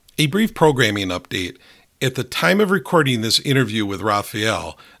A brief programming update. At the time of recording this interview with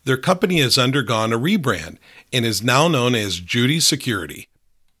Raffaele, their company has undergone a rebrand and is now known as Judy Security.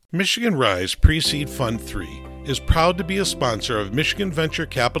 Michigan Rise Pre-Seed Fund 3 is proud to be a sponsor of Michigan Venture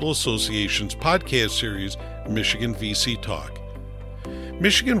Capital Association's podcast series, Michigan VC Talk.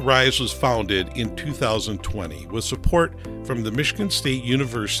 Michigan Rise was founded in 2020 with support from the Michigan State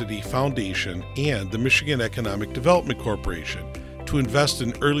University Foundation and the Michigan Economic Development Corporation to invest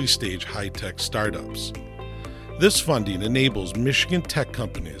in early-stage high-tech startups. This funding enables Michigan tech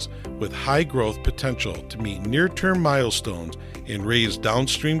companies with high growth potential to meet near-term milestones and raise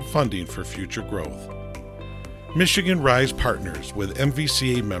downstream funding for future growth. Michigan Rise partners with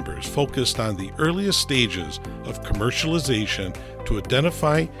MVCA members focused on the earliest stages of commercialization to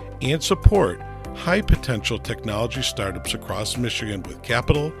identify and support high-potential technology startups across Michigan with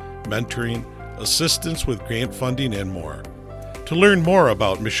capital, mentoring, assistance with grant funding, and more. To learn more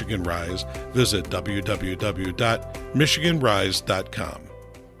about Michigan Rise, visit www.michiganrise.com.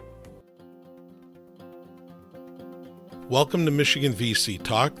 Welcome to Michigan VC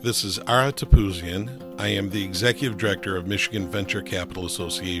Talk. This is Ara Tapuzian. I am the Executive Director of Michigan Venture Capital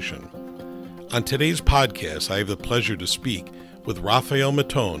Association. On today's podcast, I have the pleasure to speak with Raffaele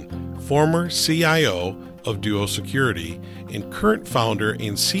Mautone, former CIO of Duo Security and current founder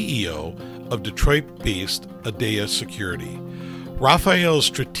and CEO of Detroit-based Adea Security. Raffaele's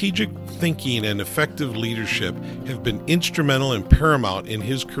strategic thinking and effective leadership have been instrumental and paramount in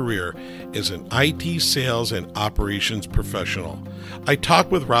his career as an IT sales and operations professional. I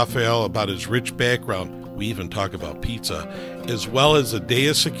talk with Raffaele about his rich background, we even talk about pizza, as well as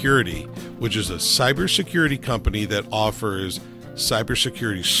Adea Security, which is a cybersecurity company that offers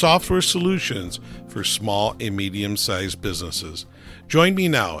cybersecurity software solutions for small and medium-sized businesses. Join me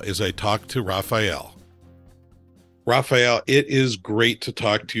now as I talk to Raffaele. Raffaele, it is great to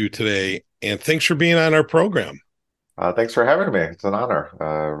talk to you today, and thanks for being on our program. Thanks for having me. It's an honor.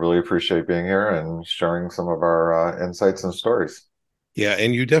 Really appreciate being here and sharing some of our insights and stories. Yeah,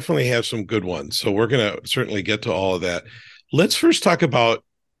 and you definitely have some good ones, so we're going to certainly get to all of that. Let's first talk about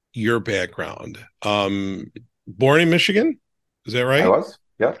your background. Born in Michigan, is that right? I was.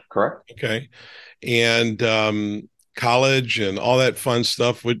 Yeah, correct. Okay. And college and all that fun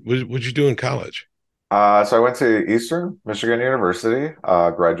stuff. What'd you do in college? So I went to Eastern Michigan University,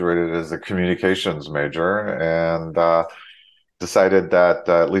 graduated as a communications major, and decided that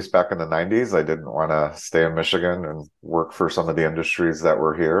at least back in the 90s, I didn't want to stay in Michigan and work for some of the industries that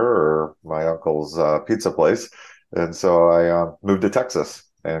were here or my uncle's pizza place. And so I moved to Texas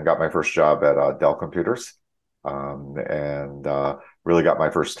and got my first job at Dell Computers, and really got my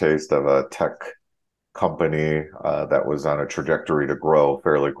first taste of a tech company that was on a trajectory to grow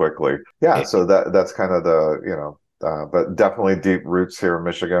fairly quickly. Yeah, so that's kind of but definitely deep roots here in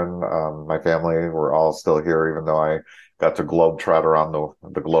Michigan. My family, we're all still here, even though I got to globetrot around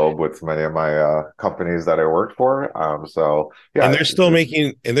the globe with many of my companies that I worked for. So yeah, and they're still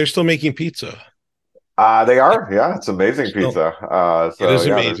making pizza. They are, yeah. It's amazing pizza. So, it is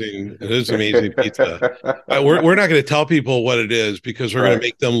amazing. It is amazing pizza. We're not going to tell people what it is because we're going to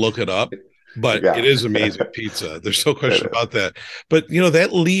make them look it up. But It is amazing pizza. There's no question about that. But,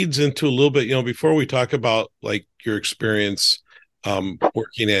 that leads into a little bit, before we talk about like your experience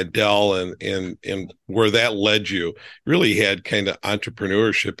working at Dell and where that led you, really had kind of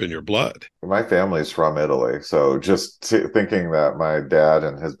entrepreneurship in your blood. My family's from Italy. So just thinking that my dad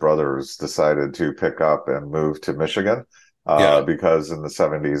and his brothers decided to pick up and move to Michigan because in the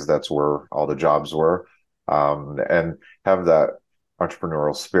 70s, that's where all the jobs were, and have that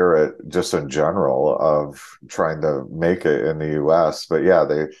entrepreneurial spirit just in general of trying to make it in the US. But yeah,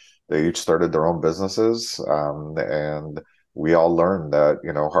 they each started their own businesses, and we all learned that,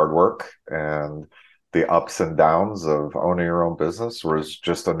 hard work and the ups and downs of owning your own business was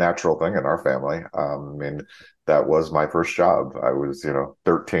just a natural thing in our family. That was my first job. I was,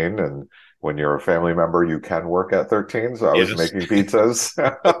 13, and when you're a family member, you can work at 13. So I was making pizzas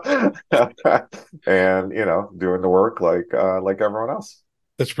and, doing the work like everyone else.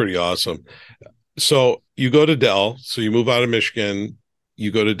 That's pretty awesome. So you go to Dell. So you move out of Michigan,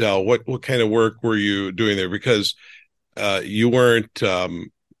 you go to Dell. What kind of work were you doing there? Because you weren't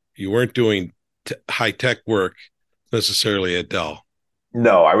doing high tech work necessarily at Dell.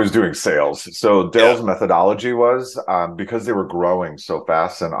 No, I was doing sales. So Dell's methodology was because they were growing so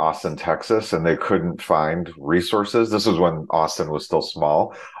fast in Austin, Texas, and they couldn't find resources. This was when Austin was still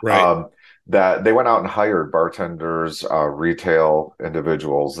small. Right. that they went out and hired bartenders, retail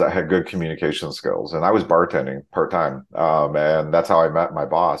individuals that had good communication skills. And I was bartending part time. And that's how I met my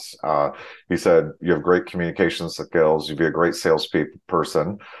boss. He said, "You have great communication skills. You'd be a great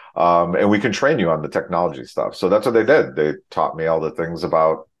person. And we can train you on the technology stuff." So that's what they did. They taught me all the things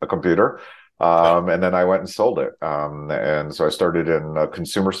about a computer. Yeah. And then I went and sold it. And so I started in a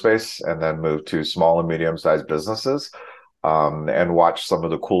consumer space and then moved to small and medium sized businesses, and watched some of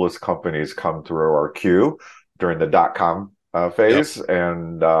the coolest companies come through our queue during the .com Yep. phase,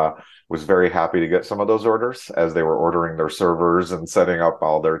 and was very happy to get some of those orders as they were ordering their servers and setting up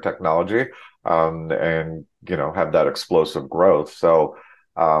all their technology, and have that explosive growth. So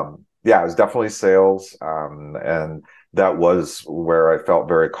yeah, it was definitely sales, and that was where I felt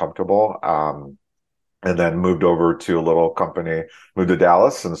very comfortable. And then moved over to a little company, moved to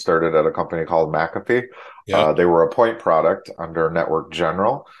Dallas and started at a company called McAfee. Yep. They were a point product under Network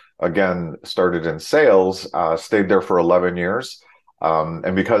General. Again, started in sales, stayed there for 11 years.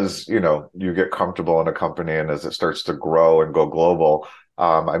 And because, you get comfortable in a company and as it starts to grow and go global,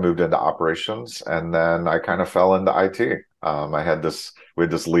 I moved into operations and then I kind of fell into IT. We had this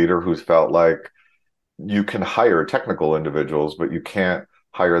leader who felt like you can hire technical individuals, but you can't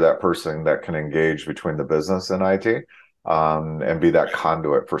hire that person that can engage between the business and IT, and be that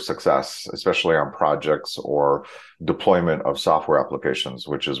conduit for success, especially on projects or deployment of software applications,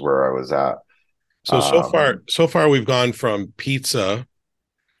 which is where I was at. So far we've gone from pizza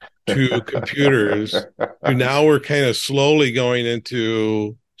to computers to now we're kind of slowly going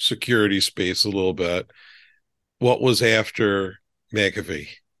into security space a little bit. What was after McAfee?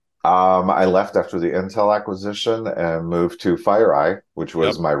 I left after the Intel acquisition and moved to FireEye, which Yep.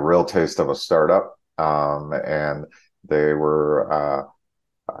 was my real taste of a startup. And they were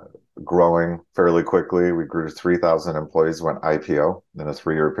growing fairly quickly. We grew to 3,000 employees, went IPO in a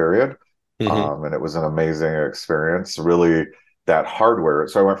 3-year period. Hmm. And it was an amazing experience. Really, that hardware.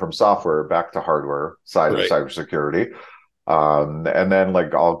 So I went from software back to hardware side of Right. cybersecurity. And then,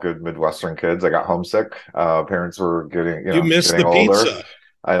 like all good Midwestern kids, I got homesick. Parents were You missed getting the older, pizza.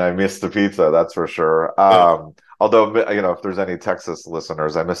 and I missed the pizza. That's for sure. Yeah. Although, if there's any Texas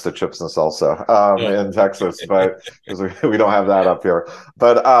listeners, I miss the chips and salsa Yeah. in Texas, but because we don't have that up here.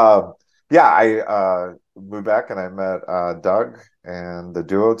 But yeah, I moved back and I met Doug and the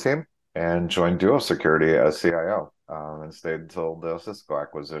Duo team and joined Duo Security as CIO, and stayed until the Cisco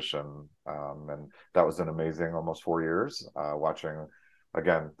acquisition. And that was an amazing almost 4 years, watching,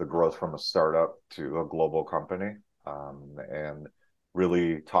 again, the growth from a startup to a global company, and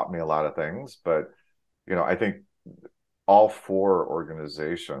really taught me a lot of things. But, I think all four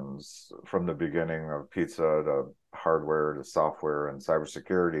organizations, from the beginning of pizza to hardware to software and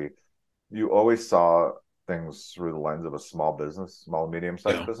cybersecurity, you always saw things through the lens of a small medium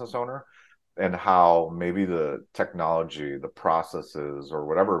sized Yeah. business owner, and how maybe the technology, the processes, or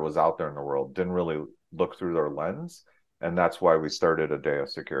whatever was out there in the world didn't really look through their lens. And that's why we started a day of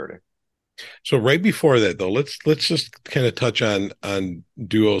security. So right before that, though, let's just kind of touch on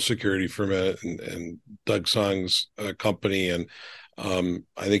Duo Security for a minute and Doug Song's company, and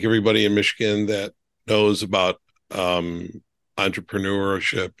I think everybody in Michigan that knows about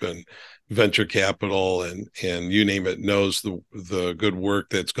entrepreneurship and venture capital and you name it knows the good work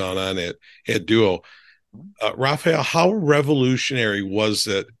that's gone on at Duo. Raffaele, how revolutionary was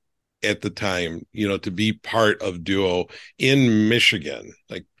it at the time, to be part of Duo in Michigan?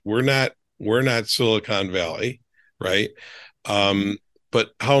 Like we're not Silicon Valley, right? Um,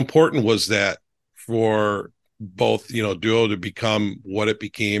 but how important was that for both, Duo to become what it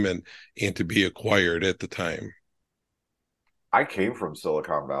became and to be acquired at the time? I came from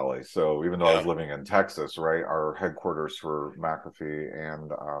Silicon Valley, so even though I Yeah. was living in Texas, right, our headquarters for McAfee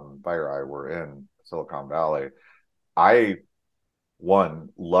and FireEye were in Silicon Valley. I one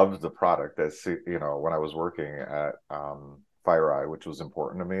loved the product as when I was working at FireEye, which was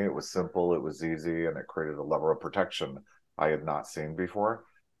important to me. It was simple, it was easy, and it created a level of protection I had not seen before.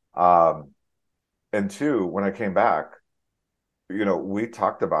 Um, and two, when I came back, we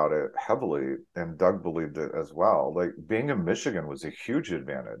talked about it heavily, and Doug believed it as well. Like, being in Michigan was a huge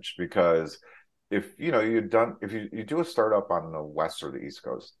advantage because if you do a startup on the west or the east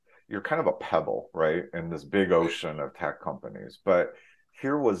coast, you're kind of a pebble, right, in this big ocean of tech companies. But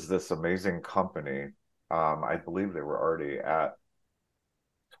here was this amazing company. I believe they were already at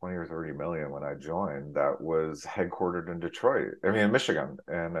 20 or 30 million when I joined, that was headquartered in Detroit. I mean, in Michigan,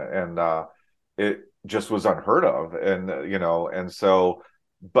 and it just was unheard of. And so,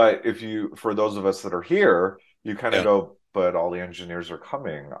 but for those of us that are here, you kind of Yeah. go, but all the engineers are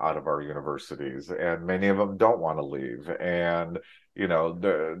coming out of our universities, and many of them don't want to leave. And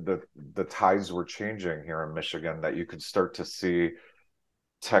the tides were changing here in Michigan, that you could start to see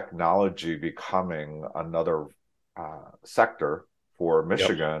technology becoming another sector for Yep.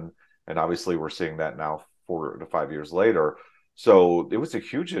 Michigan. And obviously, we're seeing that now 4 to 5 years later. So it was a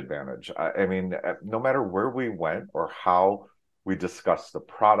huge advantage. I mean, no matter where we went or how we discussed the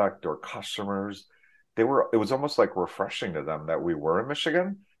product or customers, it was almost like refreshing to them that we were in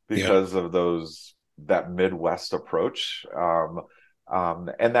Michigan Yeah. because of that Midwest approach.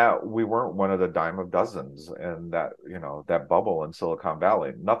 And that we weren't one of the dime of dozens and that bubble in Silicon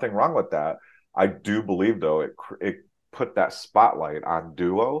Valley. Nothing wrong with that. I do believe, though, it put that spotlight on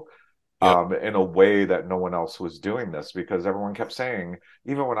Duo Yep. in a way that no one else was doing this, because everyone kept saying,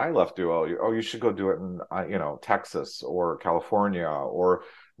 even when I left Duo, oh, you should go do it in Texas or California or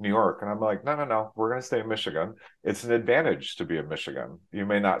New York. And I'm like, no, no, no, we're going to stay in Michigan. It's an advantage to be in Michigan. You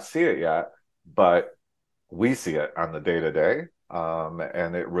may not see it yet, but we see it on the day to day.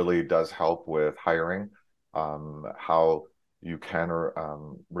 And it really does help with hiring, how you can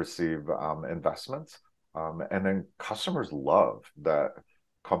receive investments. And then customers love that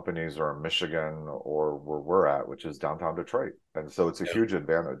companies are in Michigan or where we're at, which is downtown Detroit. And so it's a Yeah. huge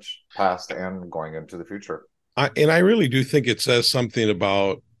advantage, past and going into the future. And I really do think it says something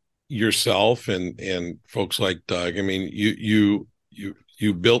about yourself and folks like Doug. I mean,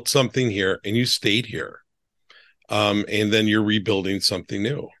 you built something here and you stayed here. And then you're rebuilding something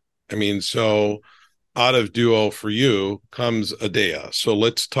new. I mean, so out of Duo for you comes Adea. So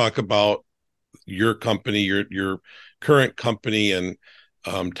let's talk about your company, your current company, and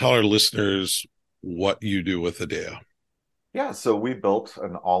tell our listeners what you do with Adea. Yeah, so we built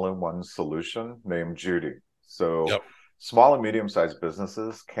an all-in-one solution named Judy. So Yep. small and medium-sized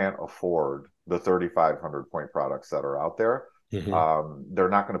businesses can't afford the 3,500 point products that are out there. Mm-hmm. They're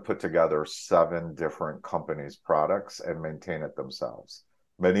not going to put together 7 different companies' products and maintain it themselves.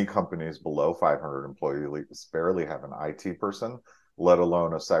 Many companies below 500 employees barely have an IT person, let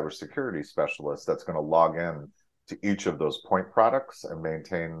alone a cybersecurity specialist that's going to log in to each of those point products and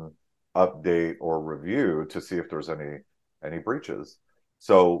maintain, update, or review to see if there's any breaches.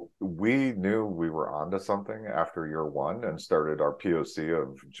 So we knew we were onto something after year one and started our POC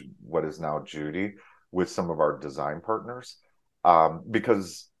of what is now Judy with some of our design partners,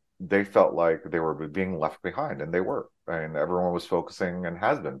 because they felt like they were being left behind, and they were. I mean, everyone was focusing and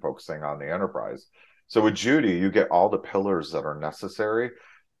has been focusing on the enterprise. So with Judy, you get all the pillars that are necessary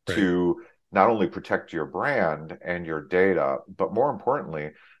Right. to not only protect your brand and your data, but more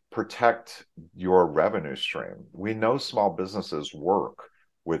importantly, protect your revenue stream. We know small businesses work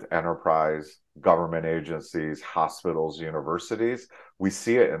with enterprise, government agencies, hospitals, universities. We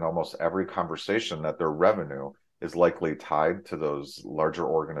see it in almost every conversation that their revenue is likely tied to those larger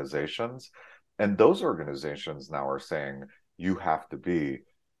organizations. And those organizations now are saying you have to be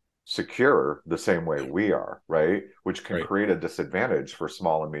secure the same way we are, right? Which can Right. create a disadvantage for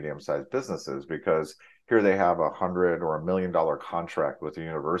small and medium-sized businesses, because here they have $100 or $1 million contract with a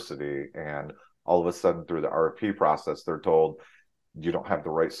university, and all of a sudden through the RFP process, they're told you don't have the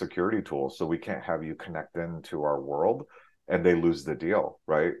right security tools, so we can't have you connect into our world, and they lose the deal,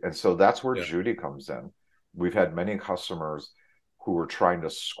 right? And so that's where Yeah. Judy comes in. We've had many customers who are trying to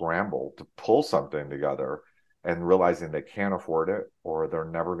scramble to pull something together and realizing they can't afford it or they're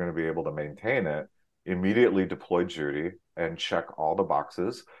never going to be able to maintain it, immediately deploy Judy and check all the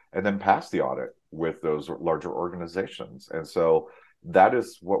boxes and then pass the audit with those larger organizations. And so that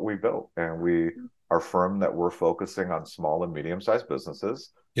is what we built. And we are firm that we're focusing on small and medium-sized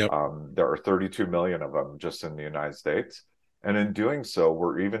businesses. Yep. There are 32 million of them just in the United States. And in doing so,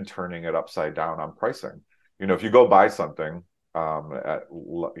 we're even turning it upside down on pricing. If you go buy something as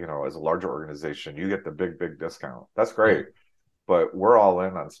a larger organization, you get the big discount. That's Mm. great, but we're all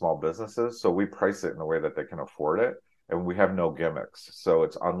in on small businesses, so we price it in a way that they can afford it, and we have no gimmicks. So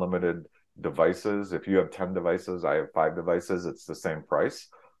it's unlimited devices. If you have 10 devices, I have 5 devices, it's the same price.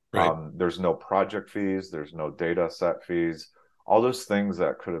 Right. There's no project fees, there's no data set fees. All those things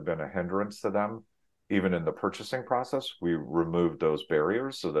that could have been a hindrance to them, even in the purchasing process, we removed those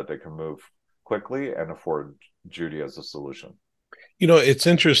barriers so that they can move quickly and afford Judy as a solution. It's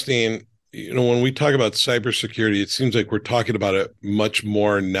interesting. When we talk about cybersecurity, it seems like we're talking about it much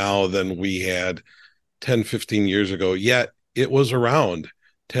more now than we had 10, 15 years ago. Yet it was around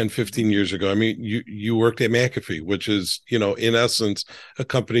 10, 15 years ago. I mean, you worked at McAfee, which is, in essence, a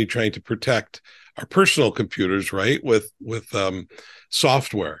company trying to protect our personal computers, right? With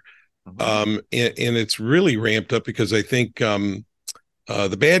software. Mm-hmm. And it's really ramped up because I think the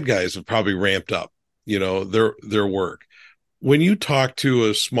bad guys have probably ramped up, their work. when you talk to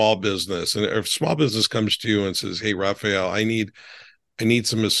a small business, and if a small business comes to you and says, "Hey, Raphael, I need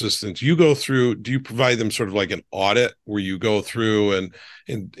some assistance," you go through, do you provide them sort of like an audit where you go through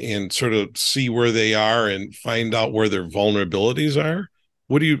and sort of see where they are and find out where their vulnerabilities are?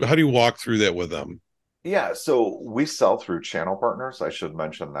 How do you walk through that with them? Yeah, so we sell through channel partners. I should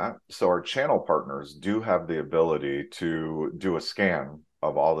mention that. So our channel partners do have the ability to do a scan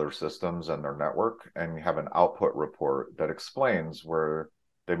of all their systems and their network and have an output report that explains where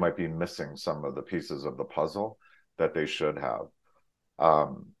they might be missing some of the pieces of the puzzle that they should have.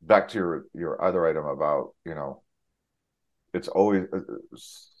 Back to your other item about, it's always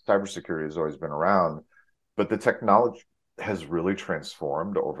cybersecurity has always been around, but the technology has really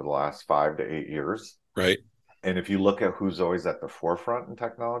transformed over the last 5 to 8 years. Right. And if you look at who's always at the forefront in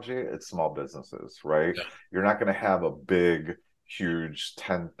technology, it's small businesses, right? Yeah. You're not going to have a big, huge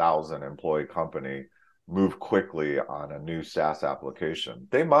 10,000 employee company move quickly on a new SaaS application.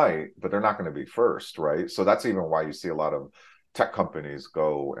 They might, but they're not going to be first, right? So that's even why you see a lot of tech companies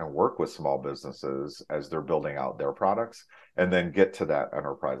go and work with small businesses as they're building out their products and then get to that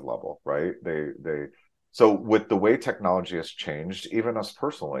enterprise level, right? So with the way technology has changed, even us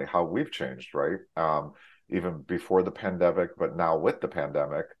personally, how we've changed, right? Even before the pandemic, but now with the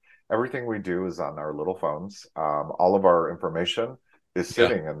pandemic, everything we do is on our little phones. All of our information is Yeah.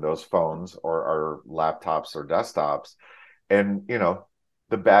 sitting in those phones or our laptops or desktops. And,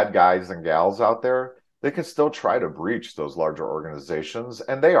 the bad guys and gals out there, they can still try to breach those larger organizations.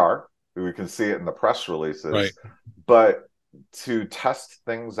 And they are. We can see it in the press Right. releases. But to test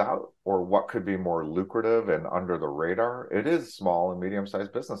things out or what could be more lucrative and under the radar, it is small and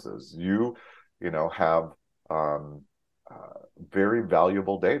medium-sized businesses. Have um, very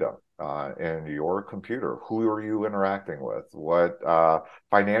valuable data in your computer. Who are you interacting with? What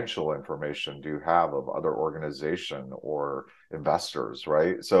financial information do you have of other organization or investors,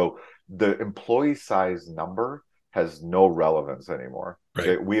 right? So the employee size number has no relevance anymore.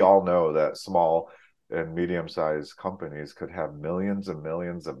 Right. We all know that small and medium-sized companies could have millions and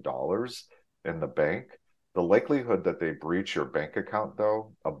millions of dollars in the bank. The likelihood that they breach your bank account,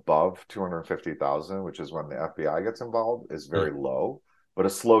 though, above 250,000, which is when the FBI gets involved, is Mm. very low. But a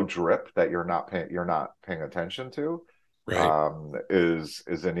slow drip that you're not paying attention to Right. is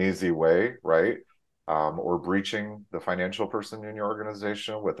an easy way, right? Or breaching the financial person in your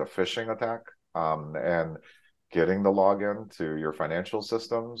organization with a phishing attack, and getting the login to your financial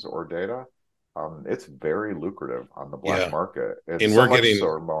systems or data. It's very lucrative on the black Yeah. market. It's And so we're much getting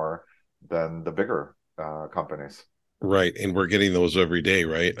so more than the bigger companies. right. And we're getting those every day,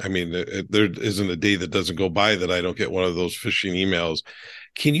 right? I mean, there isn't a day that doesn't go by that I don't get one of those phishing emails.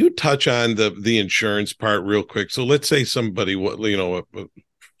 Can you touch on the insurance part real quick? So let's say somebody, a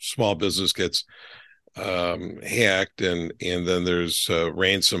small business gets hacked, and then there's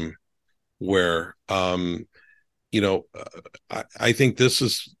ransomware. I think this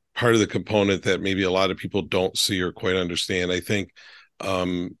is part of the component that maybe a lot of people don't see or quite understand. I think,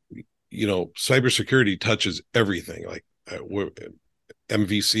 um, cybersecurity touches everything. Like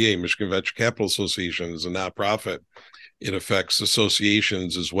MVCA, Michigan Venture Capital Association, is a nonprofit. It affects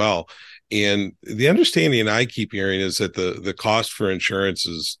associations as well. And the understanding I keep hearing is that the cost for insurance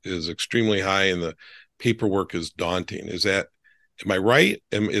is extremely high and the paperwork is daunting. Am I right?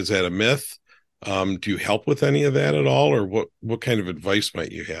 Is that a myth? Do you help with any of that at all, or what kind of advice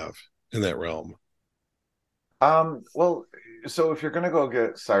might you have in that realm? Well, so if you're going to go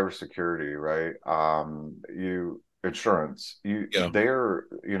get cybersecurity, right? You insurance, Yeah.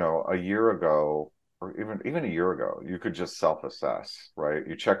 a year ago, or even a year ago, you could just self-assess, right?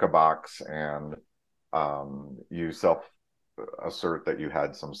 You check a box and you self-assert that you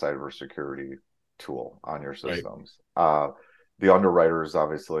had some cybersecurity tool on your Right. systems. The underwriters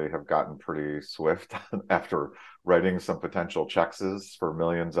obviously have gotten pretty swift after writing some potential checks for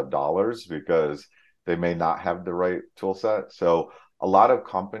millions of dollars because they may not have the right tool set. So a lot of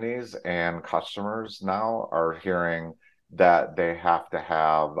companies and customers now are hearing that they have to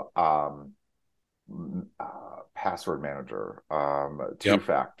have password manager, Yep.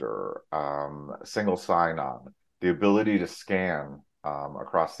 two-factor, single sign-on, the ability to scan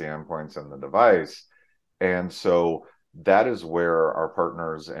across the endpoints in the device. And so that is where our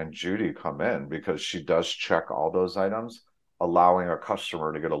partners and Judy come in because she does check all those items, allowing a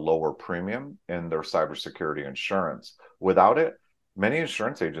customer to get a lower premium in their cybersecurity insurance. Without it, many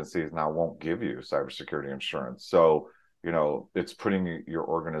insurance agencies now won't give you cybersecurity insurance. So, it's putting your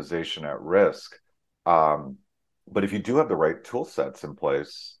organization at risk. Um, but if you do have the right tool sets in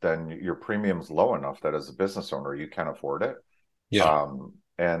place, then your premium's low enough that as a business owner, you can afford it Yeah.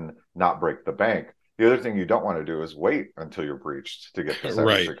 and not break the bank. The other thing you don't want to do is wait until you're breached to get the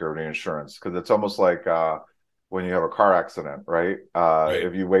Right. cybersecurity insurance, because it's almost like when you have a car accident, right? Right.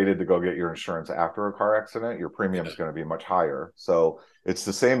 If you waited to go get your insurance after a car accident, your premium Yeah. is going to be much higher. So it's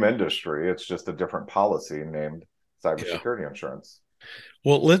the same industry, it's just a different policy named Yeah. cybersecurity insurance.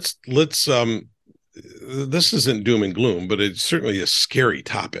 Well, let's this isn't doom and gloom, but it's certainly a scary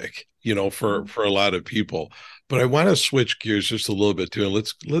topic, Mm-hmm. for a lot of people. But I want to switch gears just a little bit too.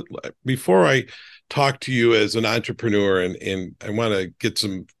 And before I talk to you as an entrepreneur, and I want to get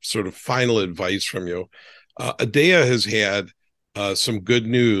some sort of final advice from you. Adea has had some good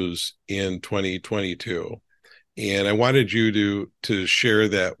news in 2022, and I wanted you to share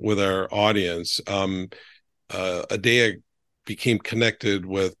that with our audience. Adea became connected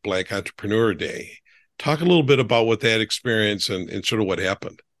with Black Entrepreneur Day. Talk a little bit about what that experience and sort of what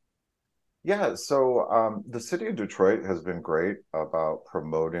happened. Yeah, so the city of Detroit has been great about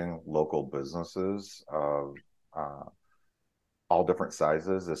promoting local businesses of all different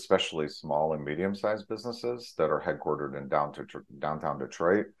sizes, especially small and medium-sized businesses that are headquartered in downtown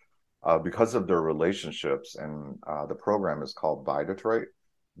Detroit. Because of their relationships, and the program is called Buy Detroit,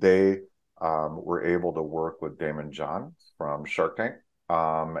 they were able to work with Damon John from Shark Tank,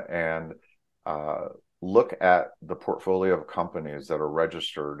 and uh, look at the portfolio of companies that are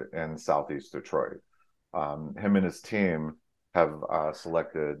registered in Southeast Detroit. Him and his team have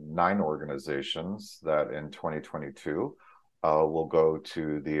selected 9 organizations that in 2022 will go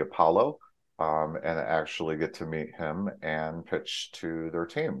to the Apollo, and actually get to meet him and pitch to their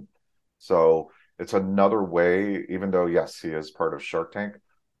team. So it's another way, even though, yes, he is part of Shark Tank,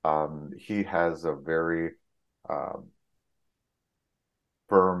 he has a very um,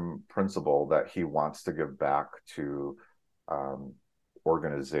 firm principle that he wants to give back to um,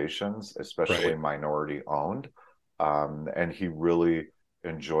 organizations, especially Right. minority owned. And he really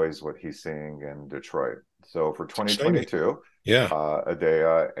enjoys what he's seeing in Detroit. So for It's exciting. 2022, Yeah.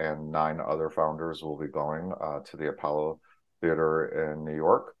 Adea and 9 other founders will be going to the Apollo Theater in New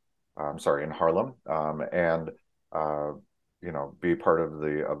York. I'm sorry, in Harlem, and uh, be part of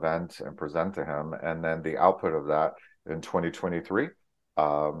the event and present to him. And then the output of that in 2023,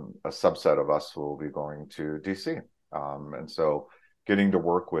 a subset of us will be going to DC. And so getting to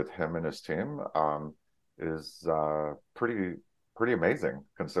work with him and his team is pretty amazing,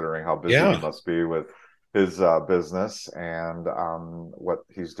 considering how busy he Yeah. must be with his business and what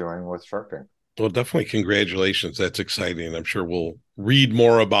he's doing with Shark Tank. Well, definitely congratulations. That's exciting. I'm sure we'll read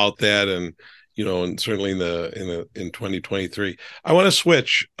more about that, and and certainly in 2023. I want to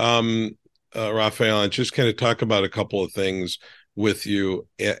switch, Raffaele, and just kind of talk about a couple of things with you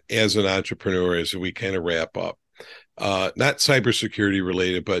as an entrepreneur as we kind of wrap up. Not cybersecurity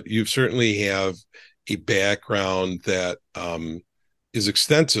related, but you certainly have a background that is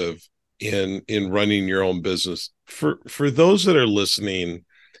extensive in running your own business. For those that are listening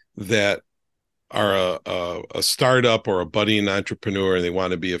that are a startup or a budding entrepreneur and they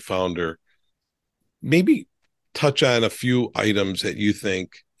want to be a founder, maybe touch on a few items that you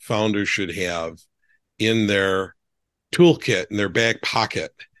think founders should have in their toolkit, in their back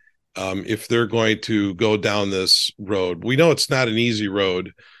pocket, if they're going to go down this road. We know it's not an easy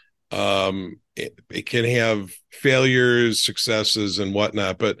road. It can have failures, successes, and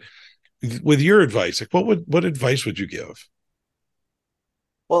whatnot. But with your advice, like what advice would you give?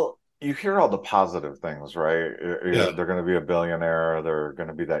 Well, you hear all the positive things, right? Yeah. They're going to be a billionaire, they're going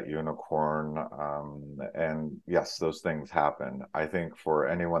to be that unicorn. And yes, those things happen. I think for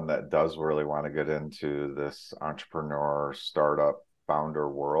anyone that does really want to get into this entrepreneur, startup, founder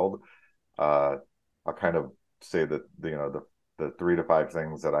world, uh, I'll kind of say that the 3 to 5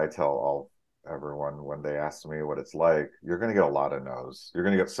 things that I tell all everyone when they ask me what it's like. You're going to get a lot of no's. You're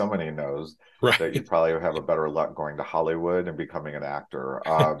going to get so many no's that you Right. probably have a better luck going to Hollywood and becoming an actor,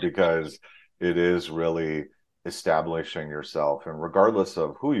 because it is really establishing yourself. And regardless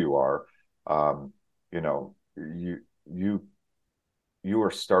of who you are, you know, you you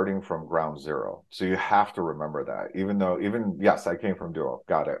are starting from ground zero. So you have to remember that. Even yes, I came from Duo.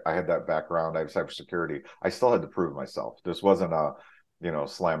 Got it. I had that background. I have cybersecurity. I still had to prove myself. This wasn't a,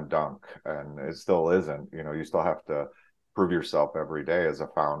 slam dunk, and it still isn't. You still have to prove yourself every day as a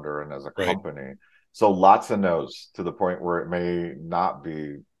founder and as a Right. company. So lots of no's, to the point where it may not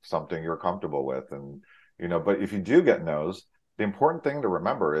be something you're comfortable with. And, but if you do get no's, the important thing to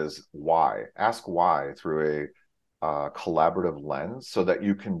remember is why. Ask why through a collaborative lens, so that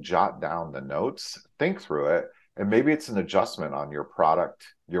you can jot down the notes, think through it, and maybe it's an adjustment on your product,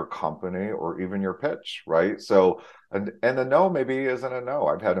 your company, or even your pitch, right? So, and a no maybe isn't a no.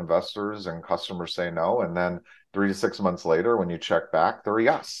 I've had investors and customers say no, and then 3 to 6 months later, when you check back, they're a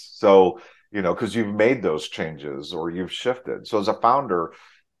yes. So because you've made those changes or you've shifted. So as a founder,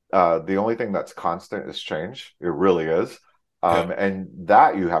 the only thing that's constant is change. It really is. Yeah. And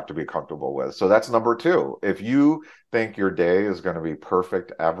that you have to be comfortable with. So that's number two. If you think your day is going to be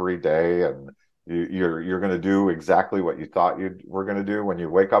perfect every day and you're going to do exactly what you thought you were going to do when you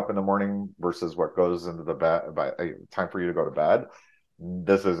wake up in the morning versus what goes into the bed by time for you to go to bed,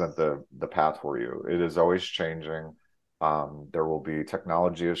 this isn't the path for you. It is always changing. There will be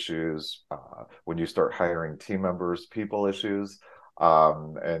technology issues when you start hiring team members, people issues.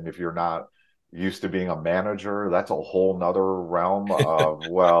 And if you're not used to being a manager, that's a whole nother realm of,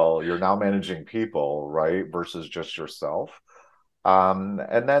 well, you're now managing people, right? Versus just yourself.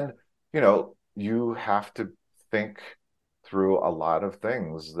 And then, you have to think through a lot of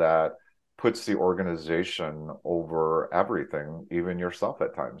things that puts the organization over everything, even yourself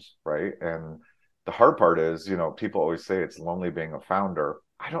at times, right? And the hard part is, people always say it's lonely being a founder.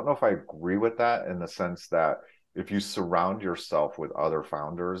 I don't know if I agree with that in the sense that if you surround yourself with other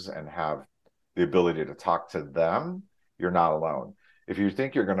founders and have the ability to talk to them, you're not alone. If you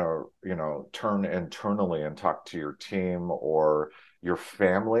think you're going to, turn internally and talk to your team or your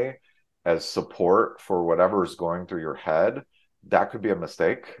family as support for whatever is going through your head, that could be a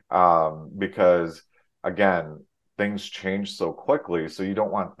mistake. Because again, things change so quickly. So you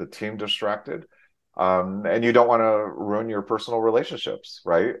don't want the team distracted. And you don't want to ruin your personal relationships,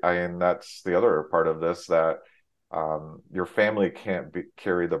 right? That's the other part of this, that your family can't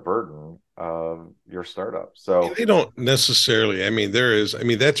carry the burden of your startup. So they don't necessarily.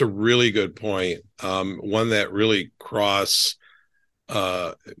 That's a really good point. One that really crosses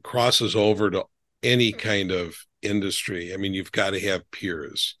over to any kind of industry. You've got to have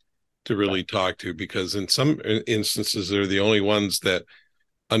peers to really talk to, because in some instances, they're the only ones that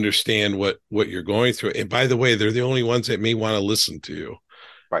understand what you're going through. And by the way, they're the only ones that may want to listen to you.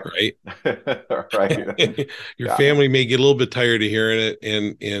 Right. Right. Your family may get a little bit tired of hearing it,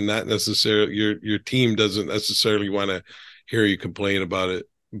 and not necessarily your team doesn't necessarily want to hear you complain about it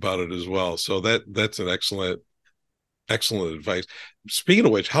as well. So that's an excellent advice. Speaking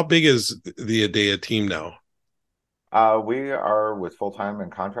of which, how big is the ADEA team now? We are, with full-time and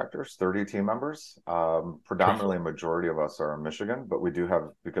contractors, 30 team members. Predominantly, a majority of us are in Michigan, but we do have,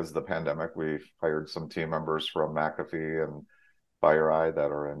 because of the pandemic, we've hired some team members from McAfee and FireEye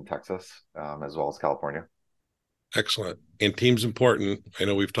that are in Texas, as well as California. Excellent. And team's important. I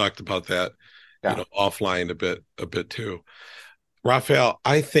know we've talked about that, offline a bit too. Raffaele,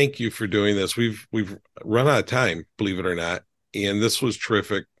 I thank you for doing this. We've run out of time, believe it or not, and this was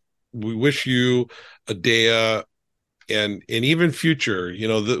terrific. We wish you ADEA and even future.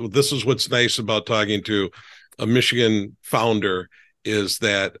 This is what's nice about talking to a Michigan founder, is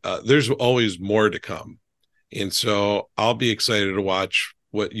that there's always more to come. And so I'll be excited to watch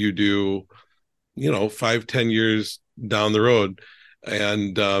what you do, 5-10 years down the road,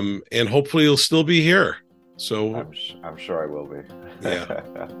 and hopefully you'll still be here. So I'm sure I will be. Yeah.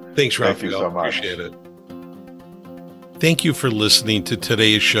 Thanks, Raffaele. Thank you so much. Appreciate it. Thank you for listening to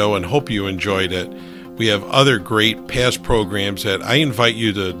today's show, and hope you enjoyed it. We have other great past programs that I invite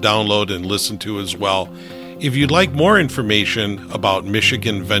you to download and listen to as well. If you'd like more information about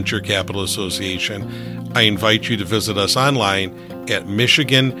Michigan Venture Capital Association, I invite you to visit us online at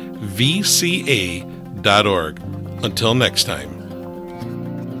michiganvca.org. Until next time.